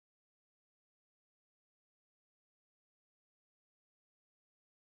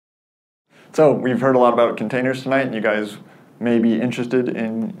So we've heard a lot about containers tonight, and you guys may be interested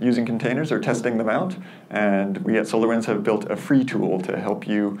in using containers or testing them out. And we at SolarWinds have built a free tool to help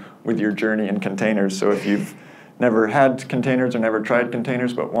you with your journey in containers. So if you've never had containers or never tried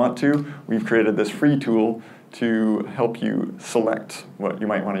containers but want to, we've created this free tool to help you select what you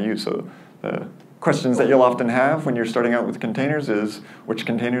might want to use. So the questions that you'll often have when you're starting out with containers is, which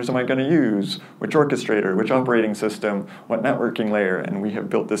containers am I going to use? Which orchestrator? Which operating system? What networking layer? And we have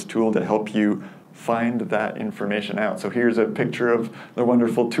built this tool to help you find that information out. So here's a picture of the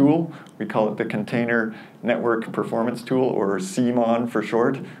wonderful tool. We call it the Container Network Performance Tool, or CMON for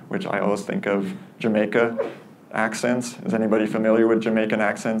short, which I always think of Jamaica accents. Is anybody familiar with Jamaican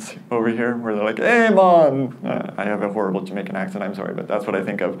accents over here? Where they're like, hey, Mon! I have a horrible Jamaican accent, I'm sorry, but that's what I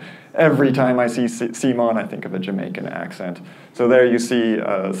think of. Every time I see CMON, I think of a Jamaican accent. So there you see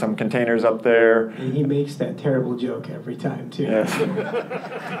some containers up there. And he makes that terrible joke every time, too.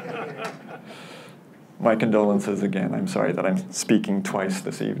 Yes. My condolences again. I'm sorry that I'm speaking twice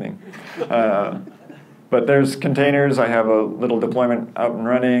this evening. But there's containers. I have a little deployment out and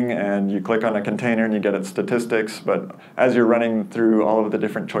running, and you click on a container and you get its statistics. But as you're running through all of the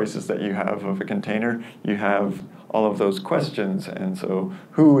different choices that you have of a container, you have all of those questions. And so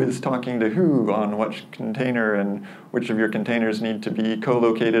who is talking to who on which container, and which of your containers need to be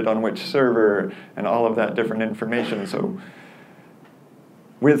co-located on which server, and all of that different information. So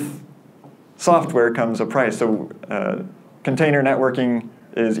with software comes a price. So container networking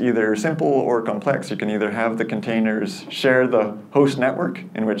is either simple or complex. You can either have the containers share the host network,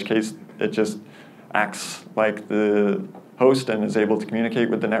 in which case it just acts like the host and is able to communicate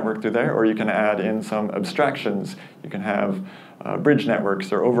with the network through there, or you can add in some abstractions. You can have bridge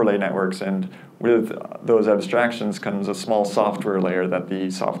networks or overlay networks, and with those abstractions comes a small software layer that the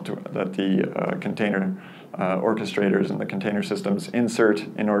container orchestrators and the container systems insert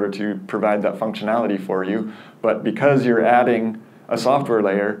in order to provide that functionality for you. But because you're adding a software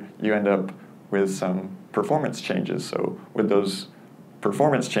layer, you end up with some performance changes. So with those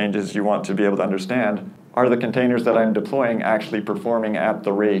performance changes, you want to be able to understand, are the containers that I'm deploying actually performing at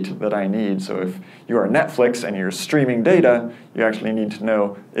the rate that I need? So if you are Netflix and you're streaming data, you actually need to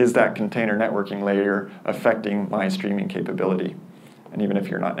know, is that container networking layer affecting my streaming capability? And even if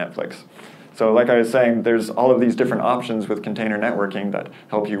you're not Netflix. So like I was saying, there's all of these different options with container networking that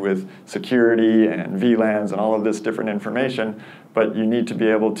help you with security and VLANs and all of this different information, but you need to be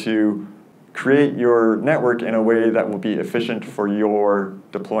able to create your network in a way that will be efficient for your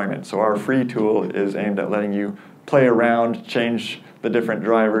deployment. So our free tool is aimed at letting you play around, change the different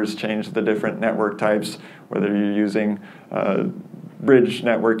drivers, change the different network types, whether you're using bridge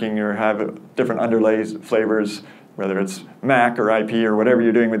networking or have different underlays, flavors, whether it's MAC or IP or whatever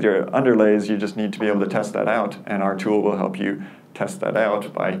you're doing with your underlays, you just need to be able to test that out. And our tool will help you test that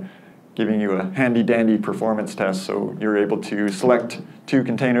out by giving you a handy-dandy performance test. So you're able to select two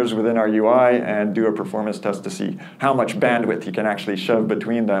containers within our UI and do a performance test to see how much bandwidth you can actually shove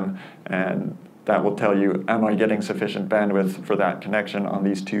between them. And that will tell you, am I getting sufficient bandwidth for that connection on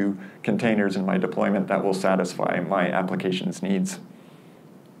these two containers in my deployment that will satisfy my application's needs.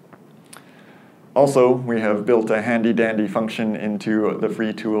 Also, we have built a handy-dandy function into the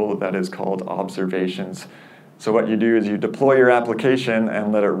free tool that is called observations. So what you do is you deploy your application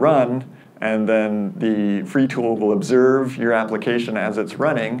and let it run, and then the free tool will observe your application as it's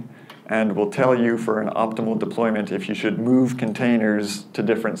running and will tell you for an optimal deployment if you should move containers to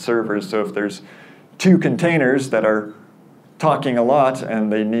different servers. So if there's two containers that are talking a lot and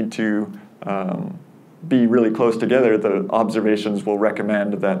they need to be really close together, the observations will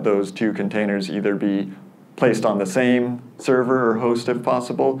recommend that those two containers either be placed on the same server or host if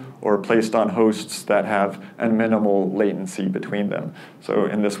possible, or placed on hosts that have a minimal latency between them. So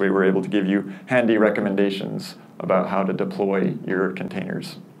in this way, we're able to give you handy recommendations about how to deploy your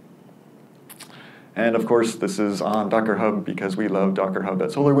containers. And of course, this is on Docker Hub because we love Docker Hub at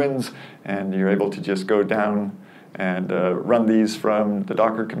SolarWinds, and you're able to just go down and run these from the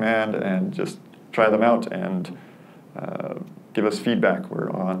Docker command and just try them out and give us feedback. We're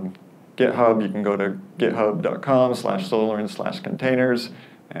on GitHub. You can go to github.com/SolarWinds/containers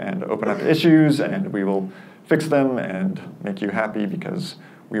and open up issues, and we will fix them and make you happy because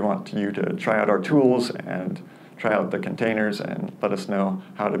we want you to try out our tools and try out the containers and let us know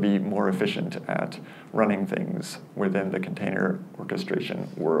how to be more efficient at running things within the container orchestration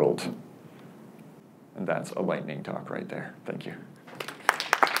world. And that's a lightning talk right there. Thank you.